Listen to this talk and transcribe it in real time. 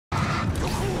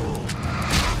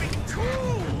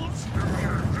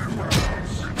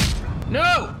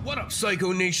No! What up,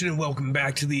 Sycho Nation, and welcome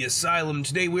back to the Asylum.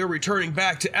 Today we are returning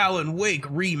back to Alan Wake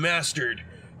Remastered.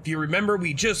 If you remember,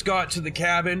 we just got to the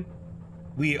cabin.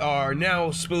 We are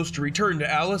now supposed to return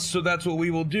to Alice, so that's what we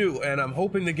will do, and I'm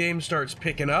hoping the game starts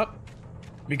picking up,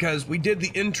 because we did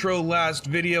the intro last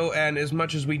video, and as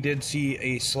much as we did see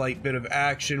a slight bit of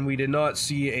action, we did not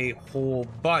see a whole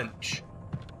bunch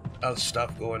of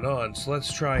stuff going on. So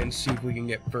let's try and see if we can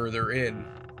get further in.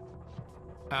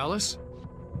 Alice?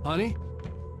 Honey?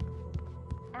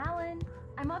 Alan,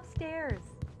 I'm upstairs.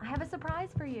 I have a surprise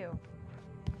for you.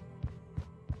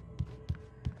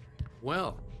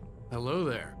 Well, hello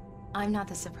there. I'm not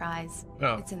the surprise.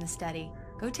 Oh. It's in the study.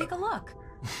 Go take a look.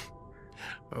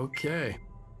 Okay.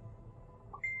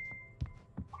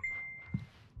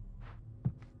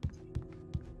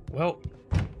 Well.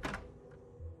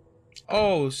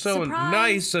 Oh, so Surprise!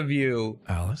 nice of you.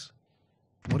 Alice?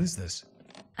 What is this?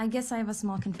 I guess I have a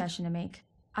small confession to make.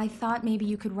 I thought maybe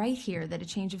you could write here that a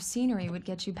change of scenery would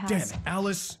get you past— Damn it,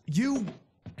 Alice,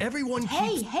 everyone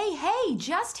keeps— Hey,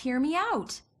 just hear me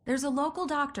out. There's a local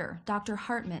doctor, Dr.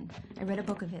 Hartman. I read a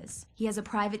book of his. He has a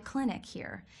private clinic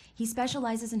here. He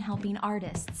specializes in helping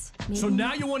artists. So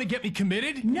now you want to get me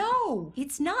committed? No,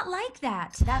 it's not like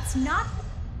that. That's not—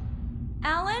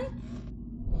 Alan?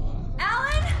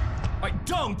 Alan?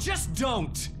 Just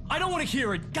don't! I don't want to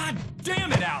hear it! God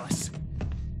damn it, Alice!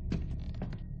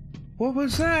 What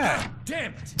was that?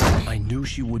 Damn it! I knew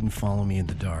she wouldn't follow me in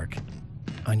the dark.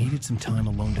 I needed some time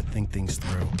alone to think things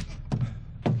through.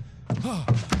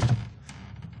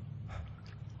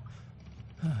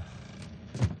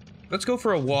 Let's go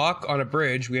for a walk on a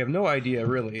bridge. We have no idea,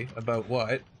 really, about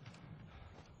what.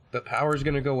 The power's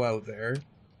gonna go out there.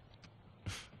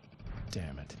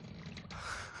 Damn it.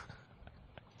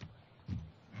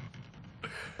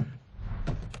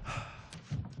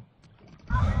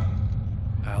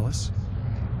 Alice?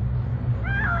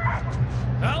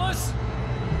 Alice?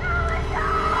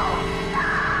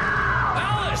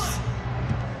 Alice!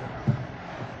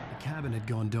 The cabin had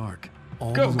gone dark.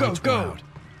 All Go, the go, lights go. were out.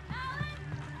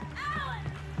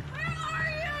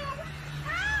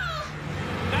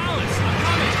 Alice, I'm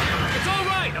coming! It's all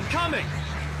right, I'm coming!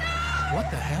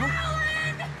 What the hell?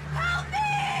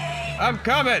 I'm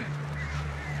coming!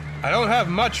 I don't have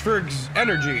much for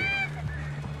energy.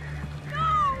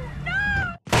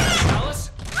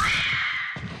 Alice?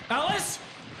 Alice?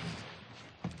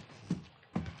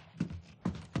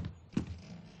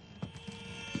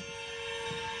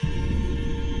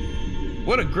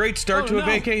 What a great start Oh, to a no.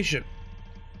 vacation.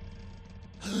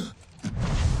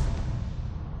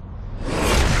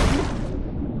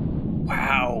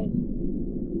 Wow.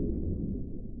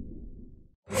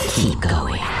 Keep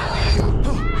going,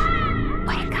 Alan.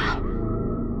 Wake up.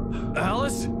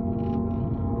 Alice?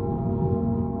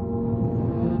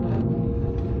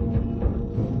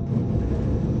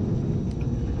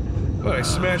 What, I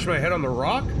smashed my head on the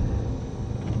rock?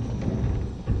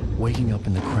 Waking up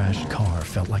in the crashed car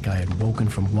felt like I had woken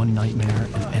from one nightmare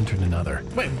and entered another.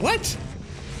 Wait, what?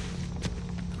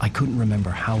 I couldn't remember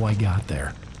how I got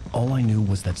there. All I knew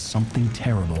was that something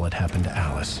terrible had happened to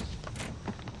Alice.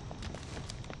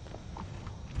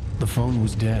 The phone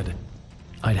was dead.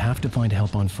 I'd have to find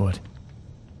help on foot.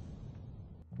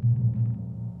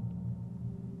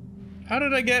 How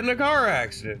did I get in a car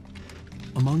accident?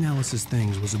 Among Alice's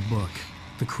things was a book,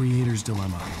 The Creator's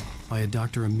Dilemma, by a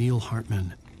Dr. Emil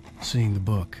Hartman. Seeing the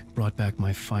book brought back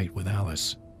my fight with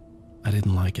Alice. I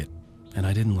didn't like it, and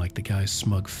I didn't like the guy's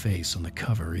smug face on the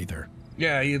cover either.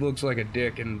 Yeah, he looks like a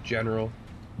dick in general.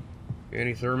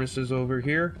 Any thermoses over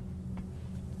here?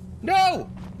 No!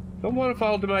 Don't want to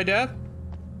fall to my death.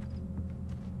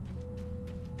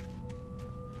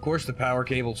 Of course the power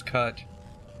cable's cut.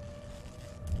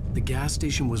 The gas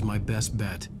station was my best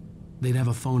bet. They'd have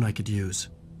a phone I could use.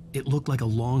 It looked like a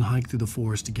long hike through the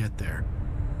forest to get there.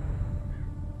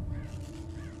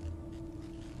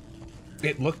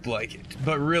 It looked like it,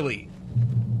 but really.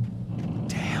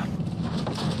 Damn.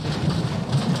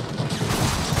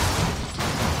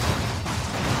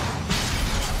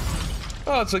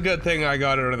 Well, it's a good thing I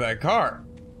got out of that car.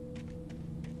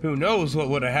 Who knows what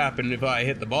would have happened if I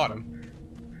hit the bottom.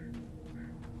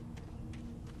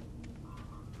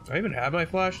 Do I even have my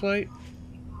flashlight?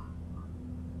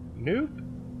 Nope.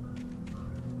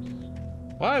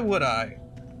 Why would I?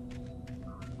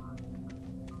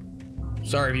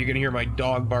 Sorry if you can hear my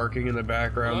dog barking in the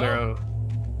background there.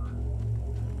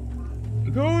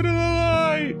 Go to the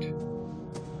light!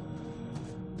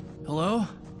 Hello?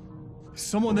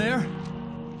 Someone there?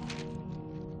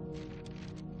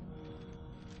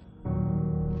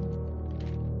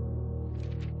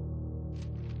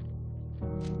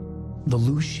 The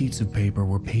loose sheets of paper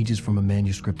were pages from a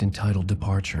manuscript entitled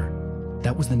Departure.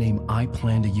 That was the name I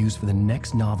planned to use for the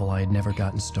next novel I had never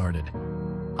gotten started.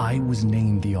 I was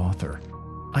named the author.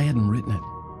 I hadn't written it.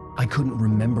 I couldn't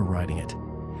remember writing it.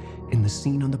 In the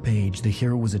scene on the page, the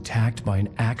hero was attacked by an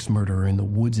axe murderer in the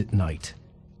woods at night.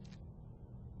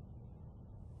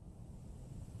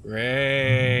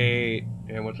 Great.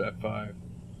 And what's that, 5?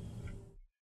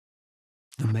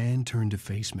 The man turned to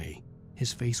face me.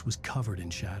 His face was covered in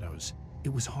shadows.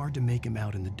 It was hard to make him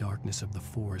out in the darkness of the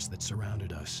forest that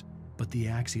surrounded us, but the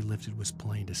axe he lifted was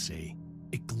plain to see.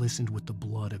 It glistened with the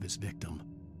blood of his victim.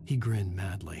 He grinned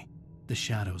madly. The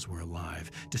shadows were alive,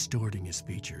 distorting his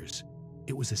features.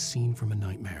 It was a scene from a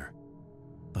nightmare,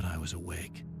 but I was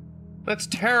awake. That's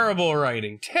terrible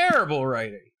writing. Terrible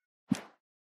writing.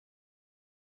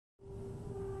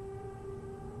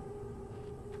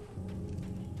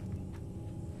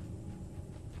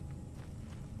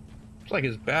 It's like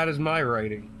as bad as my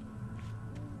writing.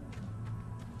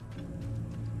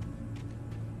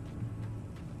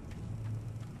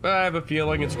 But I have a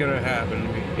feeling it's gonna happen.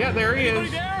 Yeah, there he Anybody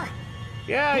is. there?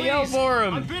 Yeah, Please, yell for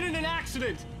him. I've been in an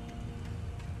accident.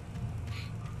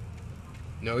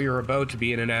 No, you're about to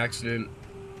be in an accident.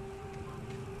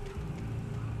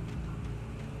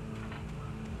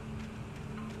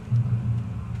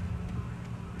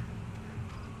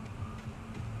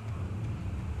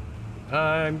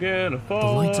 I'm gonna fall.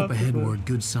 The lights up off ahead the- were a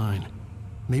good sign.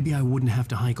 Maybe I wouldn't have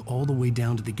to hike all the way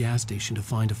down to the gas station to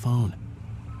find a phone.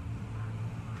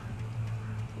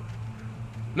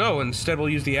 No, instead we'll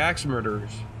use the axe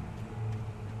murderers.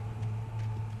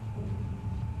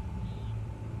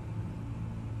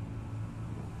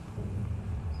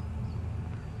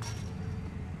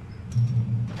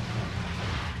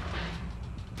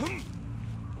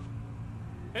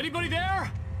 Anybody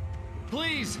there?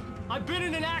 Please, I've been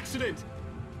in an accident.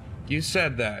 You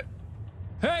said that.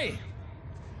 Hey!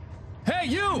 Hey,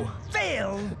 you!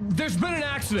 Phil! There's been an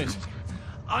accident.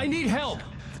 I need help.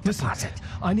 Listen, Deposit.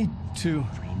 I need to...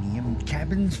 Premium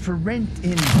cabins for rent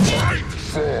in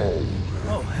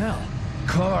Oh, hell.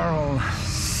 Carl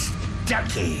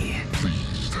Stuckey.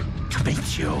 Pleased to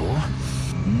meet you.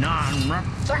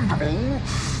 Non-refundable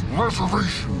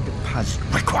reservation deposit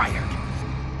required.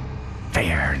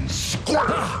 Fair and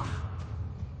square.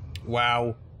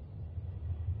 Wow.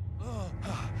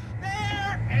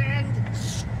 Fair and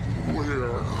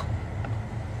square.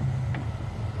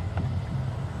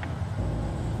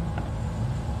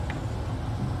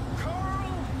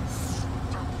 Carl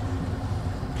Stuckey.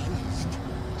 Pleased to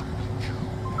meet you.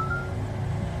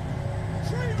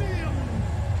 Premium.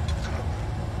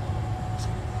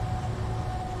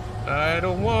 I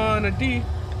don't wanna de.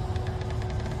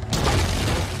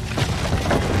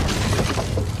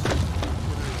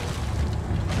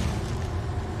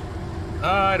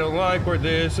 I don't like where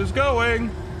this is going.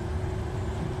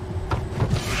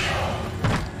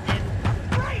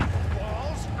 Great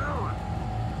Falls.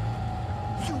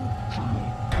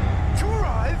 To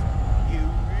arrive, you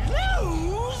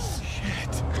lose.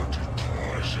 Shit.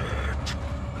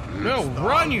 No,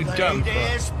 run, you dumb fuck.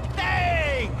 Latest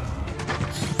thing.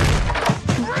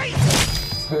 Great.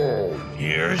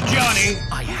 Here's Johnny.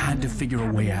 I had to figure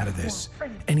a way out of this.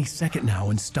 Any second now,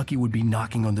 and Stuckey would be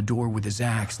knocking on the door with his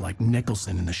axe like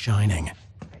Nicholson in The Shining.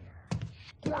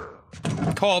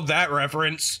 Called that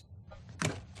reference.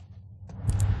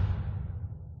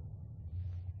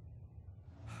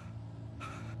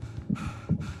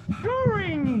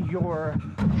 During your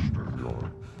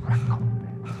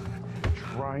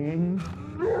trying,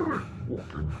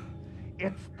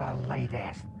 it's the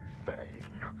latest thing.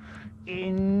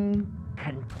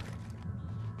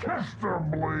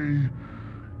 Incontestably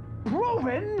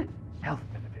proven health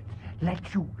benefits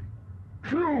let you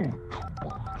kill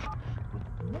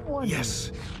with one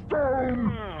Yes.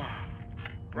 stone.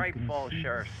 Bright Falls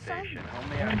Sheriff Station,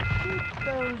 homie. And keep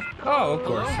those Oh, of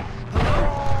course.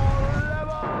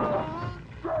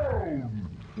 stone.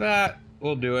 That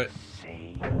will do it.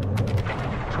 See.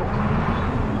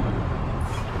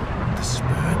 The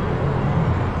spat.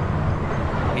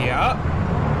 Yeah.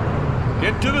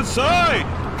 Get to the side.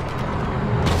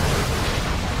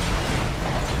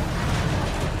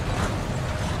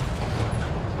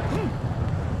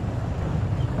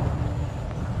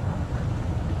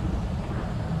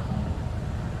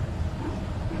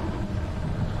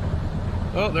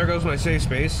 Oh, there goes my safe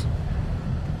space.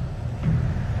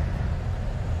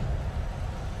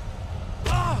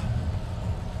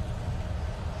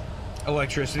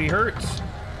 Electricity hurts.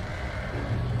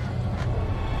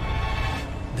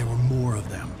 There were more of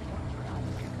them.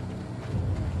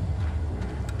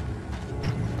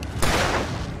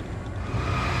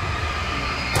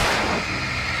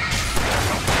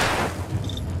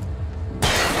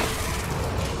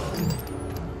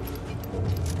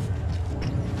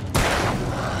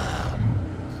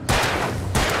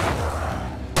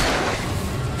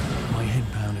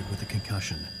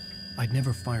 I'd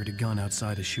never fired a gun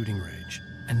outside a shooting range,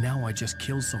 and now I just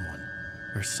killed someone.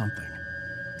 Or something.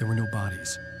 There were no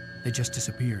bodies. They just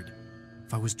disappeared.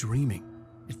 If I was dreaming,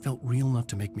 it felt real enough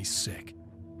to make me sick.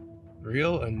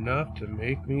 Real enough to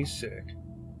make me sick.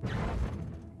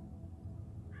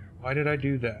 Why did I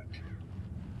do that?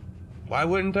 Why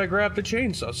wouldn't I grab the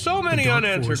chainsaw? So many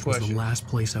unanswered questions. Was the last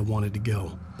place I wanted to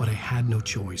go, but I had no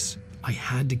choice. I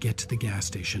had to get to the gas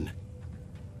station.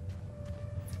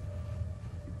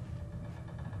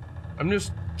 I'm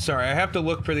just sorry, I have to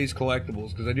look for these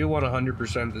collectibles because I do want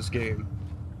 100% this game.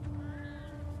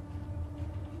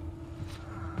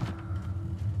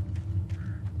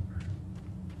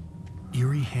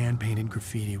 Eerie hand-painted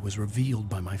graffiti was revealed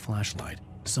by my flashlight.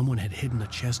 Someone had hidden a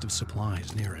chest of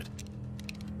supplies near it.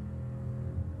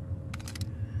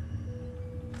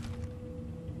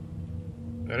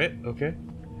 That it? Okay.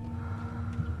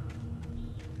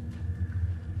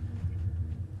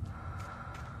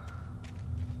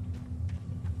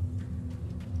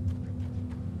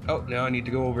 Oh, now I need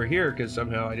to go over here because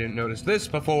somehow I didn't notice this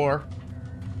before.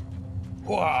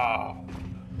 Wow.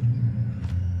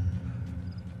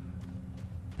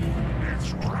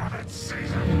 It's rabbit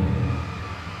season.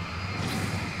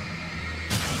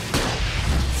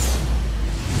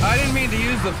 I didn't mean to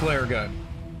use the flare gun.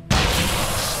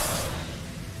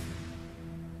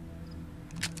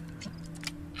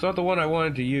 It's not the one I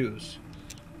wanted to use.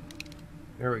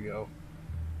 There we go.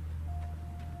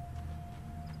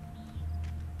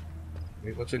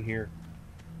 Wait, what's in here?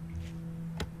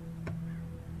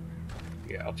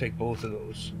 Yeah, I'll take both of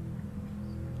those.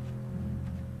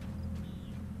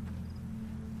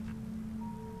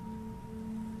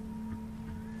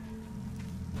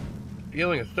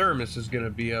 Feeling a thermos is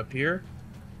gonna be up here.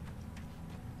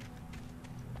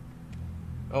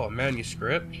 Oh, a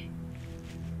manuscript.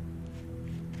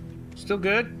 Still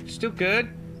good? Still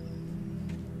good?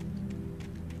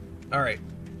 Alright.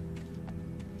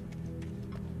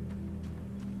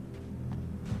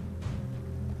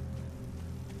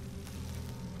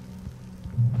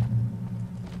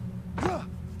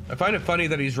 I find it funny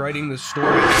that he's writing this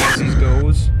story as he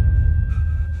goes.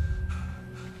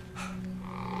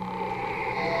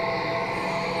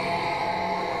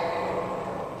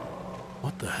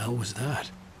 What the hell was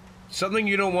that? Something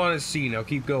you don't want to see. Now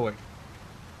keep going.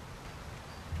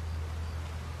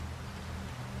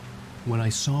 When I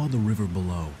saw the river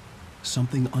below,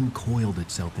 something uncoiled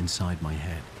itself inside my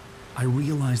head. I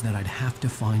realized that I'd have to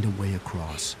find a way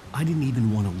across. I didn't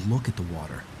even want to look at the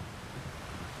water.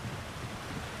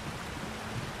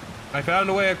 I found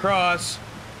a way across.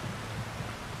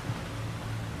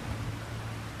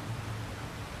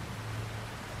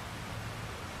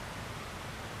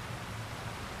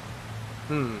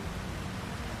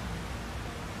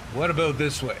 What about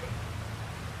this way?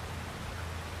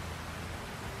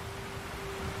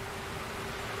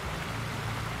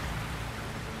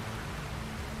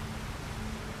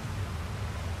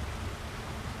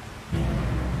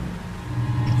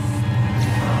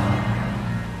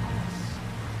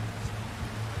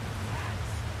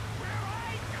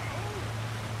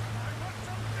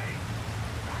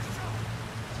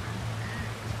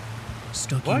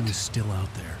 Stucky What? was still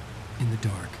out there, in the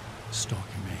dark,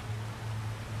 stalking me.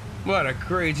 What a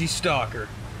crazy stalker.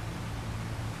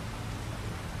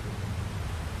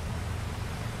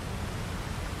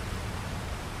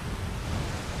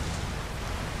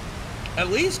 At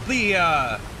least the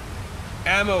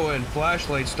ammo and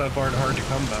flashlight stuff aren't hard to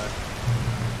come by.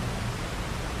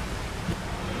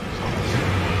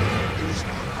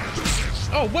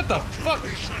 Oh, what the fuck?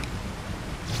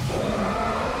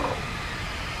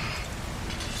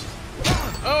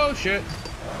 Oh shit.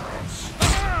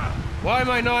 Why am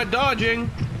I not dodging?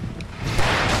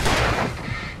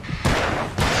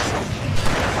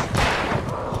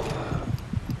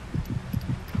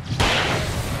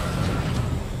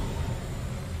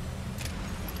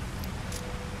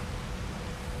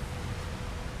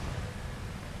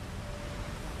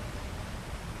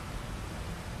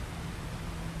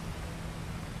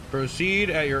 Proceed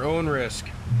at your own risk.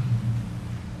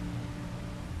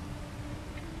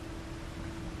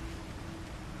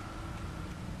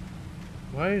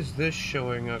 Why is this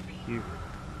showing up here?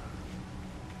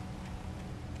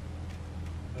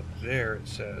 Up there it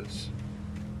says.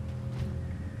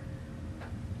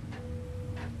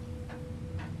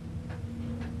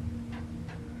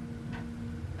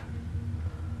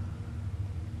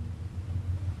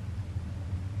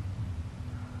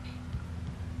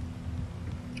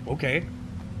 Okay.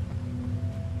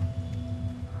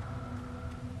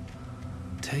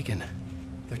 Taken.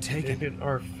 They're taken. Taken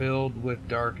are filled with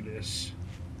darkness.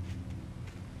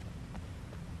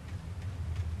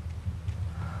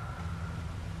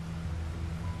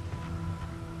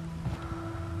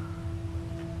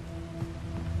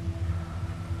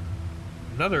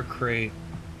 Another crate.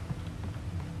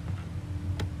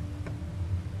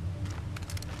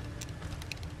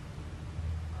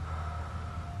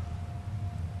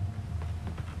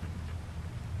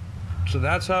 So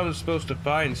that's how I'm supposed to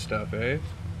find stuff, eh?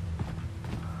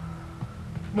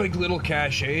 Like little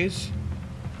caches.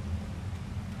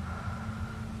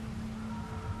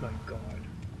 My God.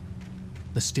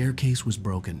 The staircase was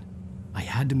broken. I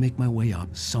had to make my way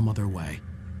up some other way.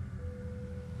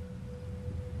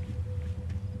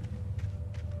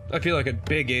 I feel like a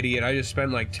big idiot. I just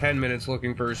spent like 10 minutes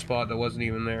looking for a spot that wasn't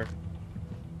even there.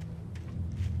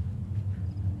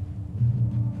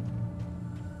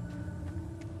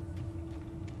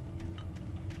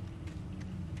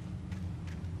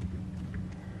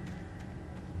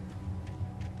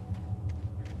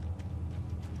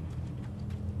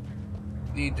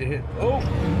 Need to hit. Oh!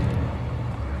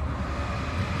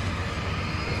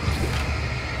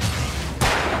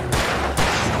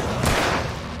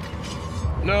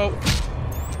 No.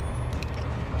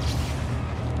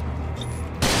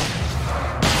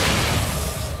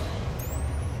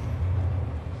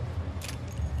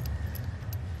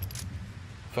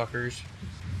 Fuckers.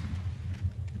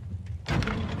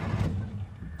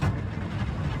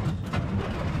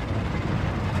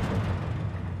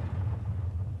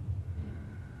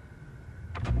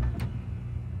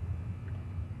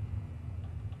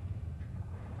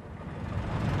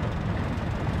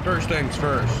 First things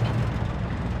first.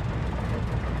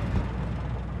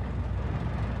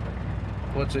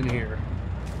 What's in here?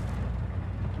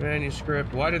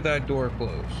 Manuscript. Why did that door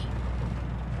close?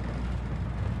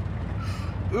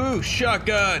 Ooh,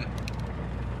 shotgun!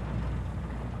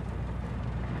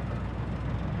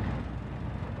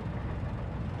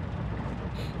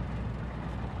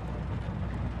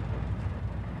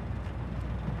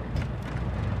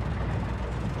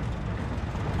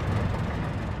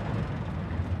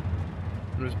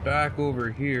 It was back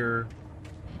over here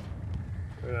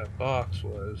where that box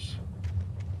was,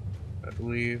 I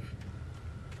believe.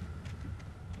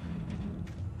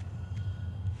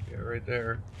 Yeah, right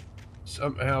there.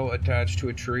 Somehow attached to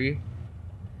a tree.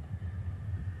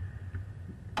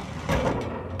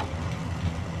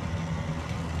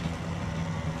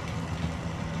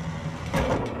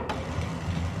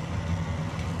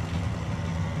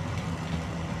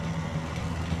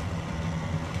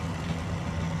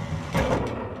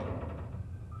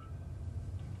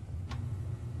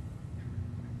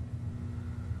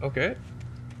 Okay,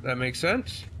 that makes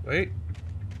sense. Wait.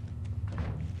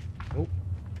 Oh.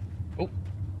 Oh.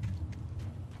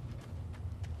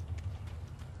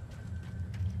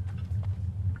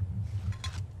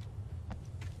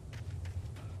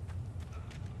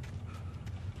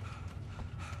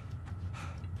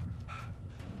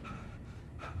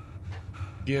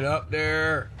 Get up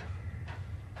there.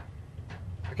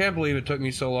 I can't believe it took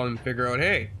me so long to figure out,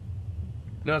 hey,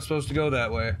 not supposed to go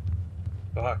that way.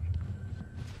 Fuck.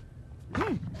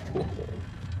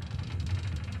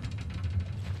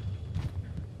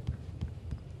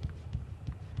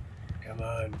 Come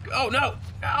on. Oh, no!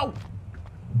 Ow!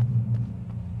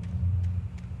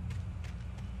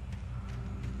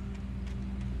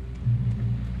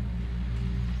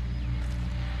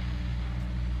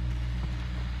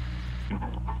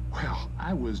 Well,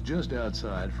 I was just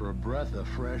outside for a breath of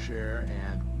fresh air,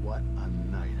 and what a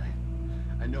night.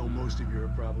 I know most of you are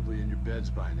probably in your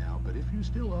beds by now, but if you're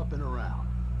still up and around,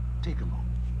 take a moment.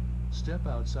 Step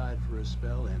outside for a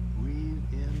spell and breathe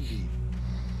in deep.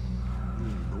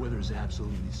 The weather's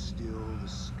absolutely still. The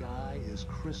sky is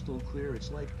crystal clear.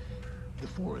 It's like the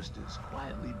forest is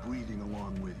quietly breathing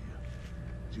along with you.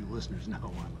 As you listeners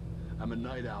know, I'm a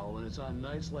night owl, and it's on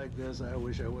nights like this I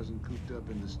wish I wasn't cooped up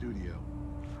in the studio.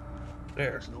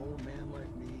 There. As an old man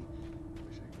like me, I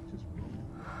wish I could just roll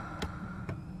around.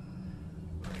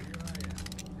 But here I am.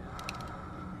 Keep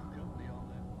you company all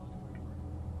that long.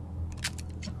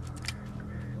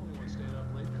 The only one staying up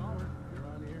late, caller. You're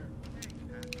on here.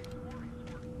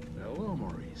 Hello,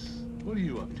 Maurice. What are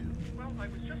you up to? Well, I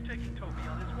was just taking Toby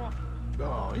on his walk.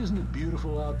 Oh, isn't it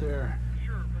beautiful out there?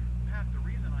 Sure, but Pat, the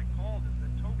reason I called is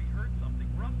that Toby heard something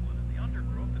rustling in the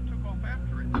undergrowth and took off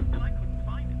after it, and I couldn't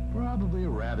find it. Probably a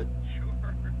rabbit. Sure.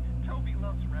 Toby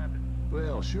loves rabbits.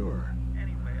 Well, sure.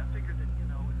 Anyway, I figured that, you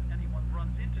know, if anyone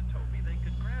runs into Toby, they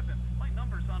could grab him. My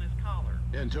number's on his collar.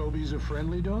 And Toby's a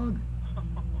friendly dog?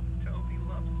 Toby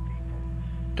loves people.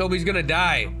 Toby's gonna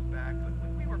die. Back, but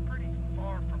we were pretty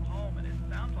far from home, and it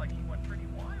sounds like he went pretty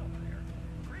wild there.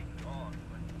 Great dog,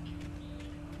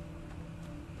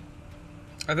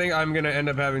 but... I think I'm gonna end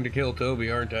up having to kill Toby,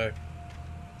 aren't I?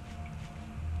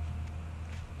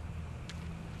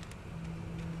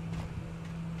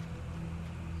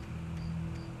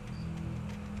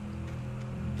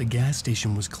 The gas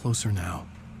station was closer now,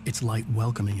 its light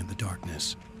welcoming in the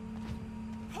darkness.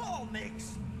 Paul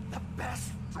makes the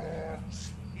best dogs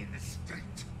in the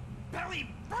state. Belly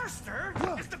Burster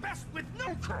is the best with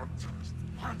no contest.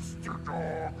 Monster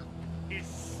Dog is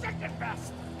second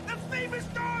best. The famous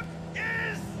dog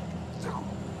is...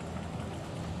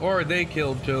 Or they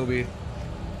killed Toby.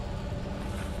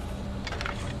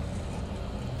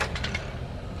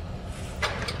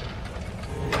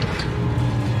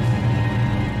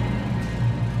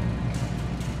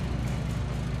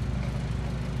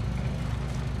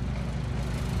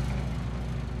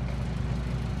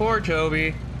 Poor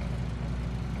Toby.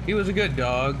 He was a good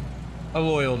dog. A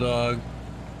loyal dog.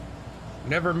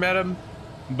 Never met him,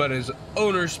 but his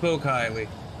owner spoke highly.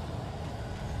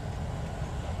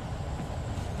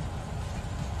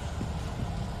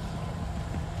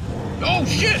 Oh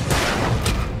shit!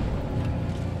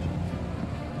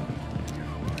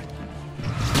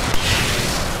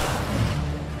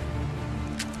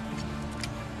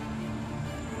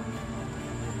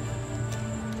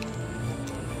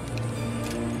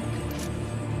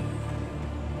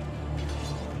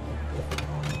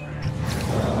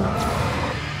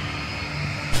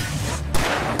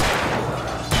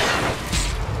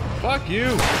 Fuck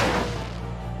you!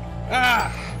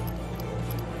 Ah!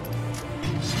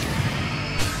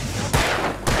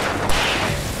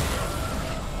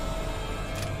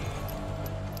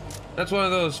 That's one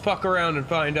of those fuck around and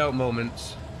find out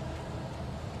moments.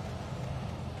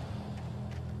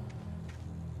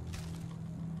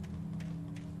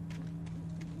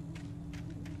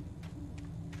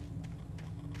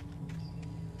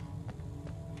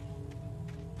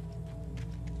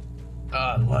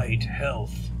 Ah, light,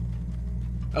 health.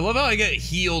 I love how I get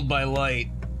healed by light.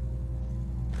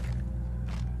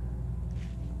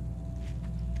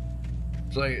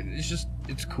 It's like,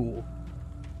 it's cool.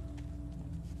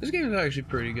 This game is actually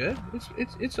pretty good.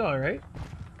 It's alright.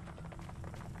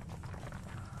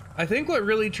 I think what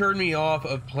really turned me off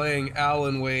of playing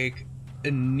Alan Wake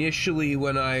initially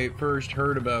when I first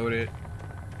heard about it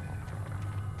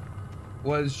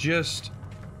was just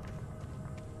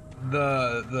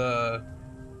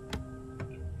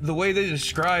the way they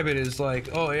describe it is like,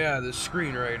 oh yeah, the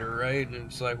screenwriter, right? And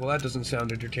it's like, well, that doesn't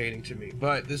sound entertaining to me.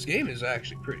 But this game is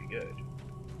actually pretty good.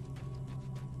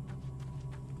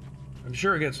 I'm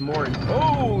sure it gets more.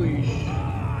 Holy sh!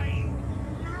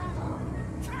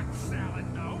 Touch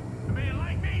salad, no. A man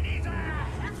like me needs a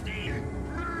hefty meal.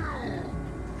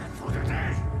 And for the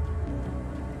day.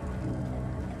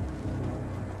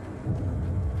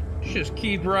 Just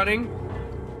keep running.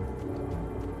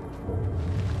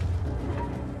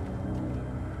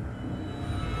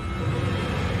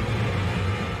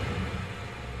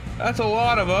 That's a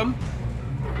lot of them.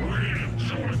 We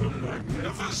enjoy the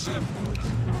magnificent.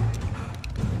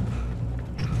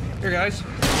 Here, guys.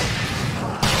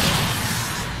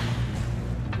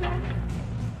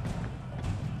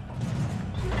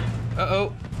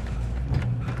 Uh-oh.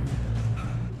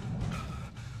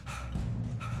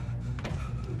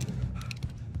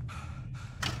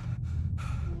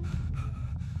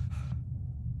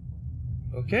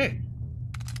 Okay.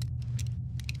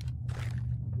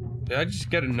 Did I just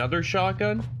get another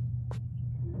shotgun?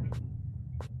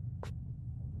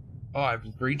 Oh, I've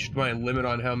reached my limit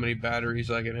on how many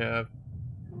batteries I can have.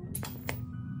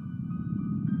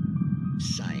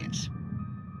 Science.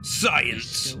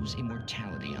 Science! Bestows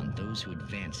immortality on those who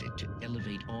advance it to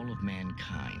elevate all of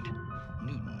mankind.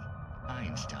 Newton,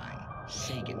 Einstein,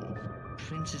 Sagan,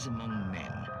 princes among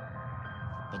men.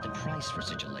 But the price for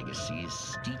such a legacy is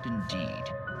steep indeed.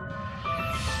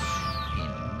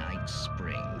 In Night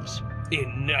Springs.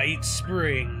 In Night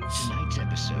Springs. Tonight's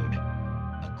episode,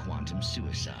 a quantum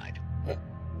suicide.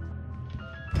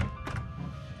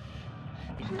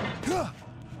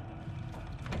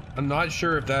 I'm not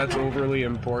sure if that's overly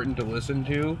important to listen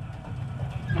to.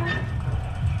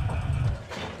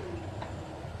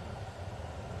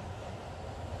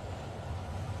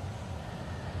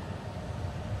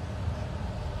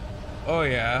 Oh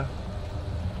yeah.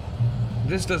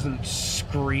 This doesn't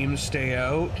scream stay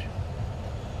out.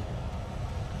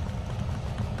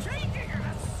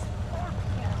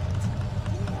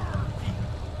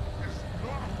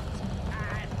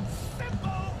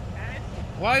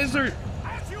 Why is there...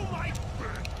 As you might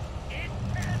think, it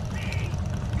can be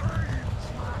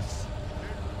dangerous.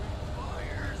 It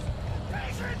requires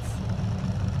patience.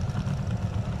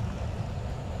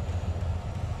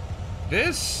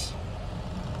 This?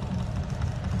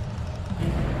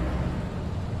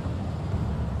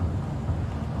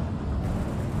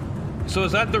 So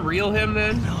is that the real him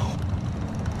then? No.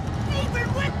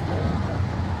 Even with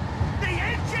the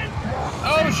engine.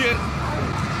 Oh shit!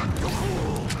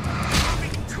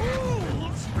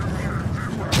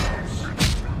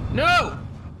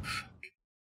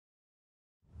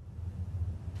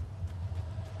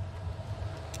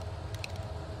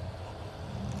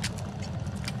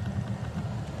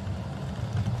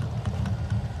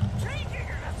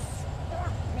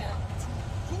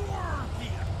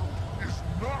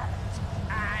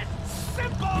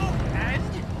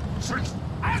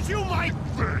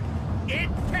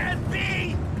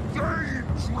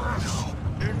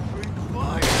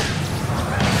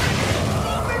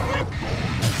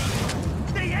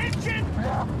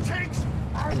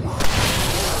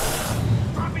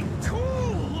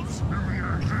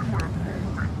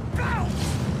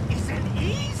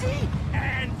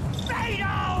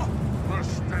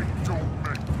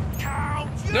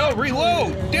 No,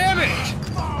 reload! Damn it!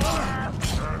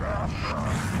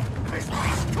 This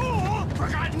school,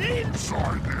 forgotten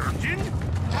inside the engine,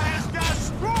 has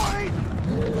destroyed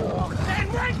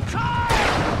and went car!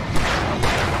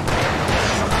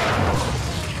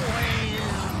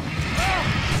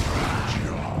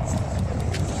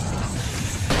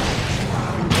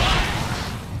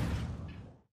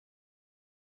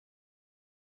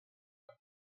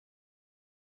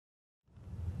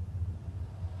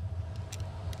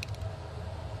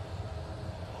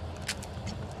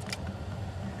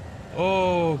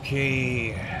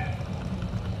 Okay.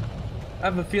 I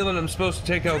have a feeling I'm supposed to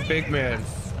take out Big Man.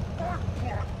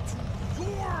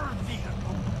 Your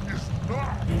vehicle is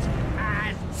not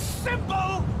as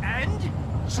simple and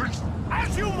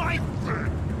as you might think.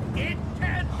 It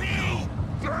can be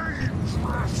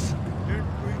dangerous. It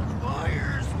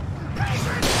requires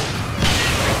patience.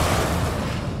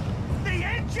 The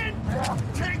engine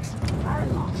takes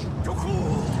hours to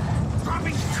cool.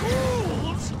 Dropping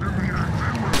tools in the engine.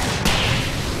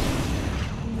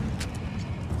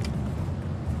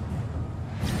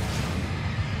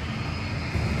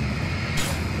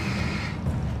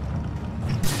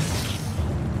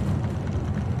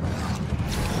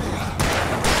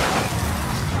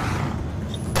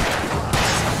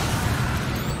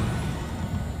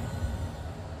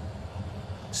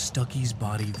 Stucky's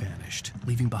body vanished,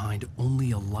 leaving behind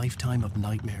only a lifetime of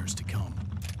nightmares to come.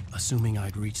 Assuming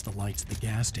I'd reach the lights of the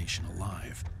gas station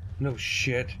alive. No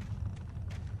shit.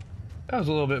 That was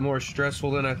a little bit more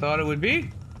stressful than I thought it would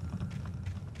be.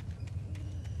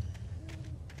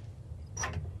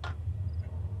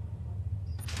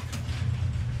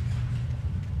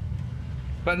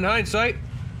 But in hindsight,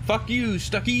 fuck you,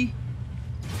 Stucky.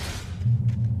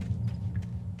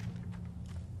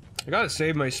 I gotta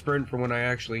save my sprint for when I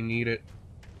actually need it.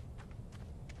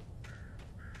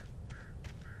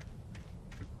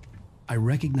 I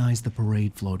recognized the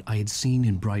parade float I had seen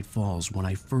in Bright Falls when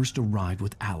I first arrived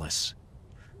with Alice.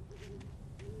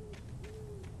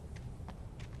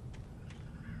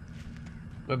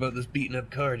 What about this beaten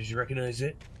up car? Did you recognize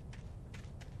it?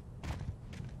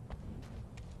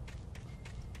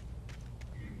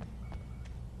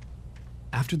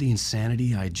 After the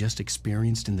insanity I had just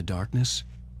experienced in the darkness,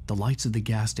 the lights of the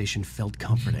gas station felt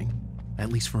comforting. At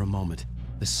least for a moment,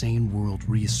 the sane world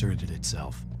reasserted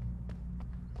itself.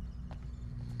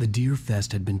 The Deer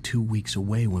Fest had been 2 weeks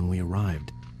away when we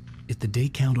arrived. If the day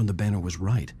count on the banner was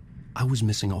right, I was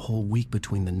missing a whole week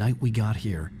between the night we got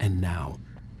here and now.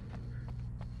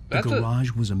 The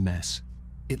garage was a mess.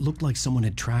 It looked like someone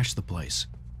had trashed the place,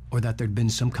 or that there'd been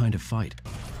some kind of fight.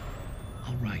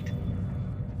 All right.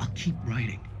 I'll keep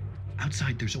writing.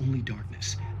 Outside, there's only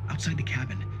darkness. Outside the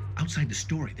cabin, outside the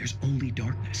story, there's only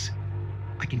darkness.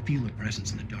 I can feel her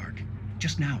presence in the dark.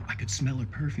 Just now, I could smell her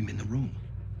perfume in the room.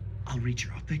 I'll reach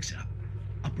her. I'll fix it up.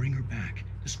 I'll bring her back.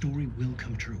 The story will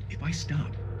come true. If I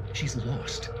stop, she's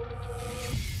lost.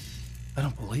 I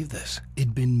don't believe this.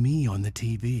 It'd been me on the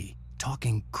TV,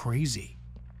 talking crazy.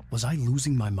 Was I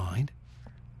losing my mind?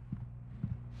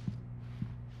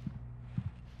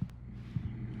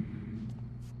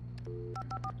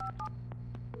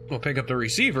 We'll pick up the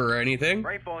receiver or anything.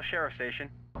 Bright Falls Sheriff Station.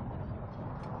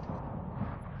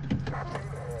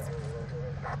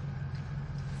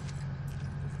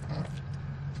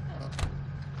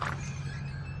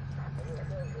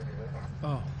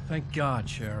 Oh, thank God,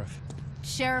 Sheriff.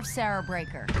 Sheriff Sarah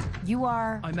Breaker, you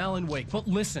are... I'm Alan Wake, but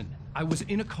listen, I was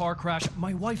in a car crash.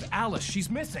 My wife, Alice, she's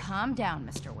missing. Calm down,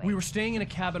 Mr. Wake. We were staying in a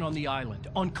cabin on the island,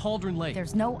 on Cauldron Lake.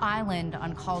 There's no island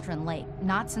on Cauldron Lake,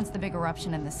 not since the big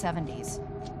eruption in the 70s.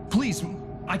 Please,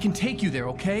 I can take you there,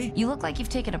 okay? You look like you've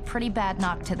taken a pretty bad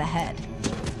knock to the head.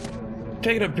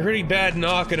 Taking a pretty bad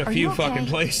knock in a few you okay? fucking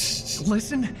places.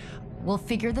 Listen. We'll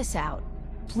figure this out.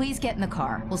 Please get in the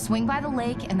car. We'll swing by the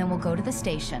lake and then we'll go to the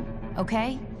station,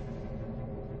 okay?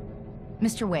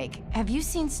 Mr. Wake, have you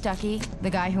seen Stucky, the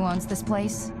guy who owns this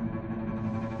place?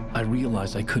 I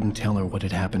realized I couldn't tell her what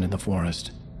had happened in the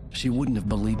forest. She wouldn't have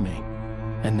believed me.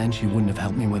 And then she wouldn't have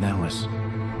helped me with Alice.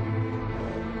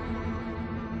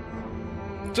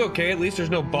 It's okay, at least there's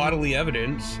no bodily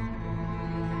evidence.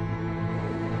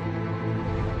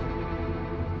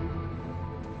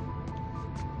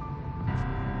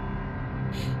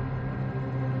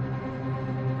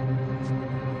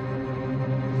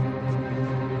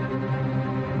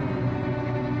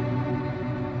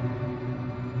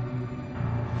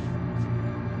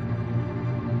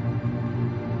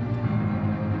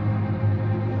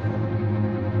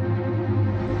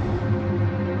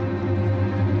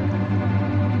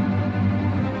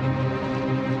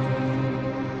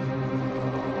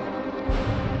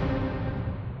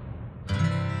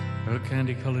 A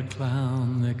candy-colored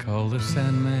clown they call the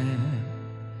Sandman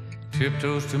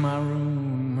tiptoes to my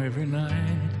room every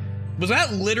night. Was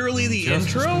that literally the Just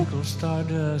intro? To sprinkle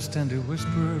stardust and to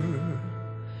whisper,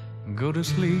 go to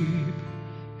sleep,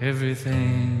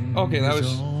 everything okay, that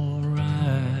was all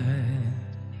right.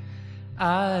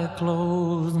 I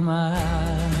close my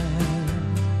eyes,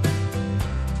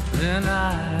 then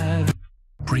I...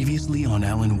 Previously on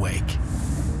Alan Wake,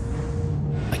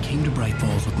 I came to Bright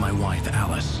Falls with my wife,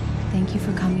 Alice. Thank you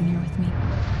for coming here with me.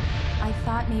 I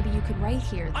thought maybe you could write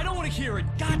here. I don't want to hear it.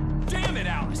 God damn it,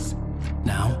 Alice.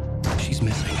 Now, she's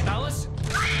missing. Alice?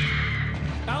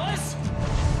 Alice?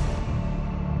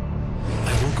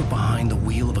 I woke up behind the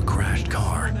wheel of a crashed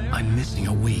car. I'm missing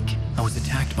a week. I was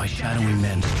attacked by shadowy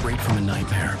men straight from a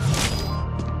nightmare.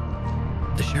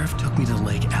 The sheriff took me to the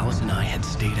lake Alice and I had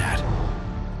stayed at,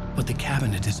 but the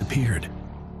cabin had disappeared.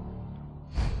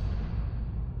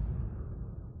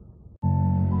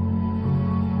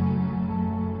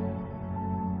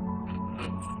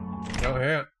 Oh,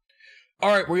 yeah.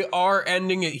 Alright, we are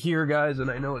ending it here, guys, and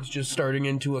I know it's just starting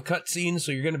into a cutscene,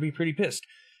 so you're going to be pretty pissed.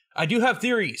 I do have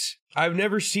theories. I've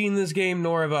never seen this game,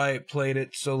 nor have I played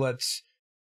it, so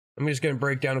I'm just going to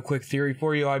break down a quick theory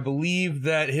for you. I believe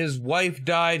that his wife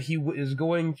died, he is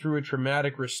going through a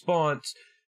traumatic response,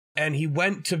 and he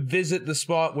went to visit the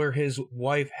spot where his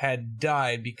wife had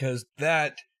died, because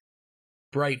that,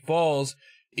 Bright Falls,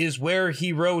 is where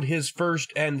he wrote his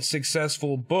first and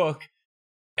successful book,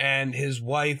 and his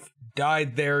wife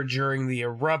died there during the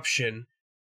eruption,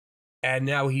 and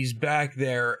now he's back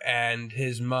there, and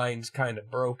his mind's kind of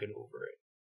broken over it.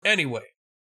 Anyway,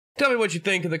 tell me what you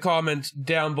think in the comments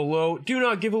down below. Do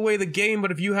not give away the game, but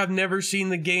if you have never seen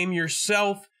the game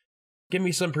yourself, give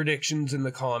me some predictions in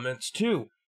the comments too.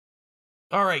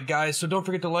 Alright guys, so don't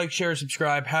forget to like, share,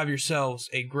 subscribe, have yourselves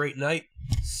a great night,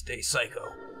 stay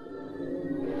psycho.